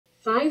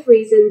5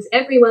 reasons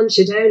everyone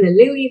should own a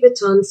Louis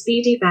Vuitton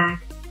Speedy bag.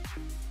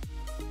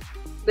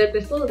 But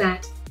before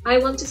that, I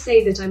want to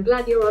say that I'm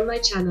glad you're on my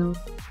channel.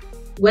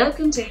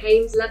 Welcome to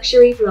Hymme's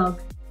luxury vlog.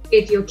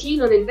 If you're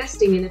keen on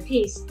investing in a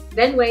piece,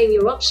 then weighing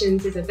your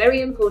options is a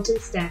very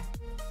important step.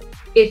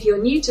 If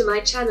you're new to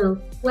my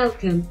channel,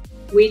 welcome.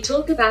 We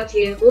talk about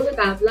here all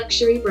about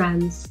luxury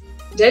brands.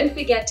 Don't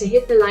forget to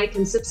hit the like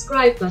and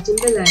subscribe button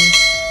below.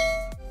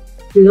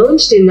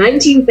 Launched in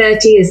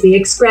 1930 as the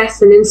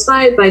Express and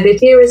inspired by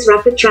that era's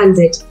rapid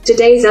transit,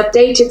 today's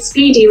updated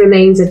Speedy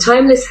remains a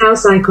timeless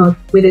house icon,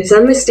 with its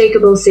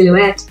unmistakable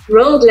silhouette,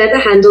 rolled leather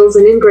handles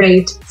and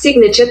engraved,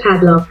 signature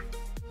padlock.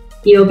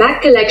 Your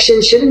bag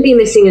collection shouldn't be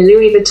missing a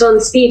Louis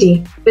Vuitton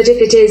Speedy, but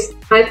if it is,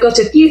 I've got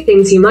a few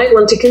things you might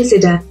want to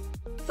consider.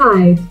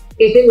 5.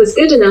 If it was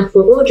good enough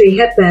for Audrey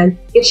Hepburn,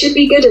 it should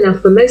be good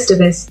enough for most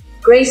of us.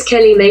 Grace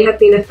Kelly may have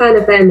been a fan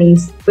of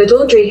Hermes, but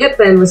Audrey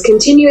Hepburn was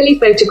continually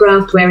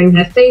photographed wearing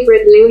her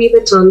favorite Louis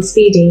Vuitton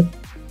Speedy.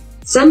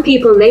 Some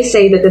people may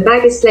say that the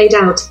bag is played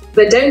out,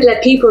 but don't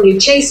let people who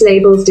chase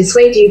labels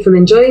dissuade you from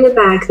enjoying a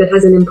bag that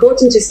has an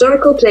important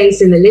historical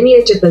place in the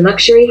lineage of the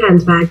luxury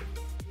handbag.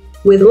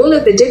 With all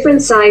of the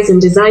different size and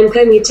design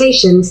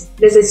permutations,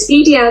 there's a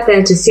Speedy out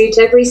there to suit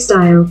every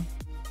style.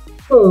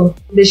 4.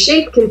 The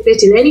shape can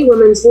fit in any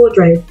woman's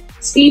wardrobe.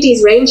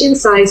 Speedies range in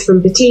size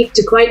from petite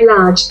to quite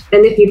large,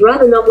 and if you'd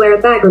rather not wear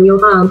a bag on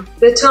your arm,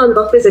 Vuitton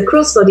offers a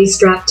crossbody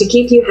strap to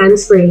keep you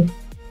hands-free.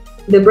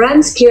 The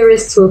brand's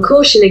purists will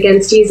caution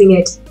against using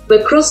it,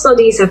 but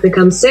crossbodies have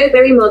become so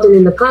very modern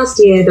in the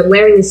past year that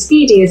wearing a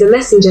Speedy as a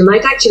messenger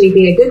might actually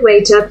be a good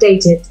way to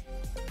update it.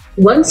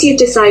 Once you've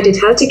decided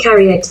how to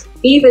carry it,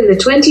 even the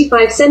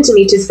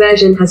 25cm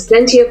version has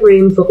plenty of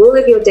room for all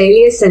of your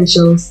daily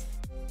essentials.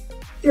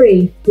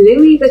 3.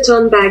 Louis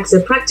Vuitton bags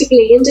are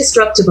practically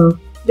indestructible.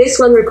 This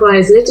one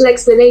requires little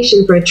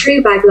explanation for a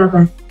true bag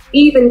lover.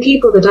 Even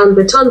people that aren't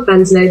Vuitton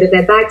fans know that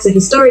their bags are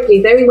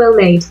historically very well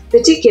made,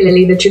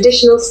 particularly the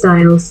traditional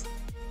styles.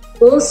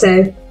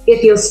 Also,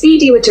 if your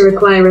Speedy were to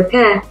require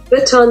repair,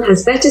 Vuitton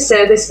has better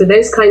service for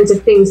those kinds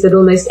of things than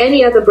almost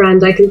any other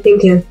brand I can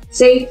think of,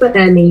 save for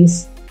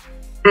Hermes.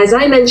 As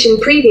I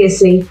mentioned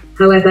previously,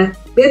 however,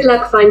 good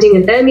luck finding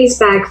an Hermes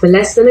bag for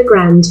less than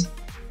 $1,000.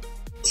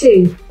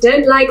 2.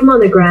 Don't like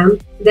monogram?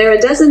 There are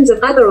dozens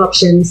of other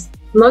options.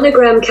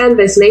 Monogram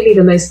canvas may be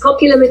the most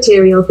popular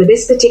material for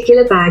this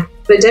particular bag,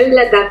 but don't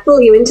let that fool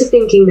you into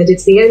thinking that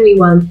it's the only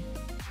one.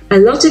 A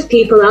lot of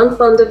people aren't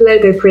fond of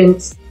logo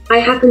prints. I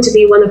happen to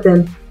be one of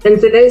them, and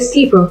for those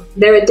people,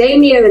 there are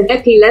damier and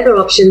epi leather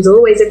options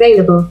always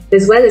available,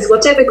 as well as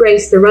whatever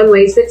grace the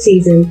runways that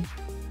season.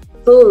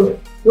 Fall.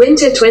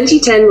 Winter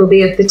 2010 will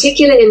be of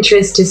particular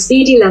interest to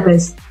Speedy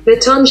lovers.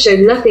 Vuitton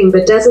showed nothing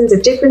but dozens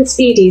of different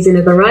Speedies in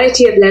a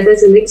variety of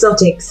leathers and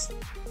exotics.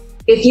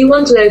 If you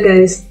want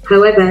logos,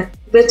 however,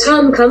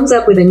 Vuitton comes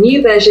up with a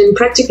new version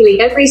practically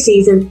every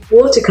season: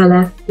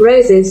 watercolor,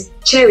 roses,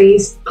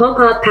 cherries, pop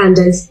art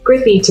pandas,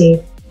 graffiti.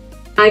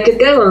 I could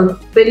go on,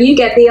 but you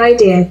get the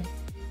idea.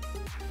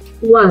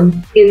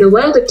 1. In the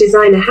world of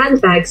designer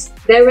handbags,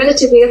 they're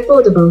relatively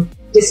affordable.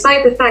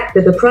 Despite the fact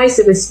that the price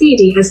of a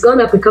Speedy has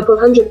gone up a couple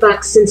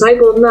 $100 since I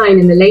bought mine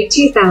in the late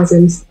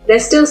 2000s, they're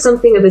still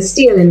something of a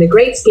steal in the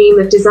great scheme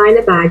of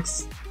designer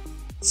bags.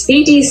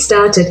 Speedies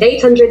start at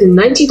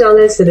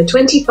 $890 for the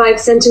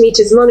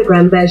 25cm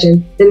monogram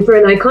version, and for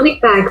an iconic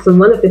bag from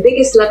one of the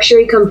biggest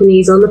luxury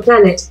companies on the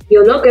planet,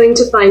 you're not going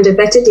to find a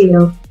better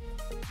deal.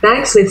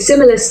 Bags with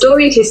similar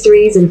storied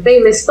histories and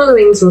famous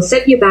followings will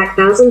set you back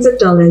thousands of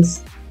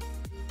dollars.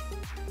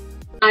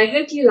 I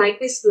hope you like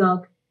this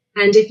vlog.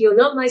 And if you're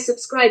not my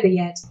subscriber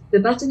yet, the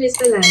button is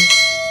below.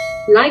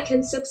 Like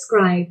and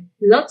subscribe.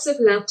 Lots of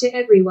love to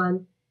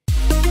everyone.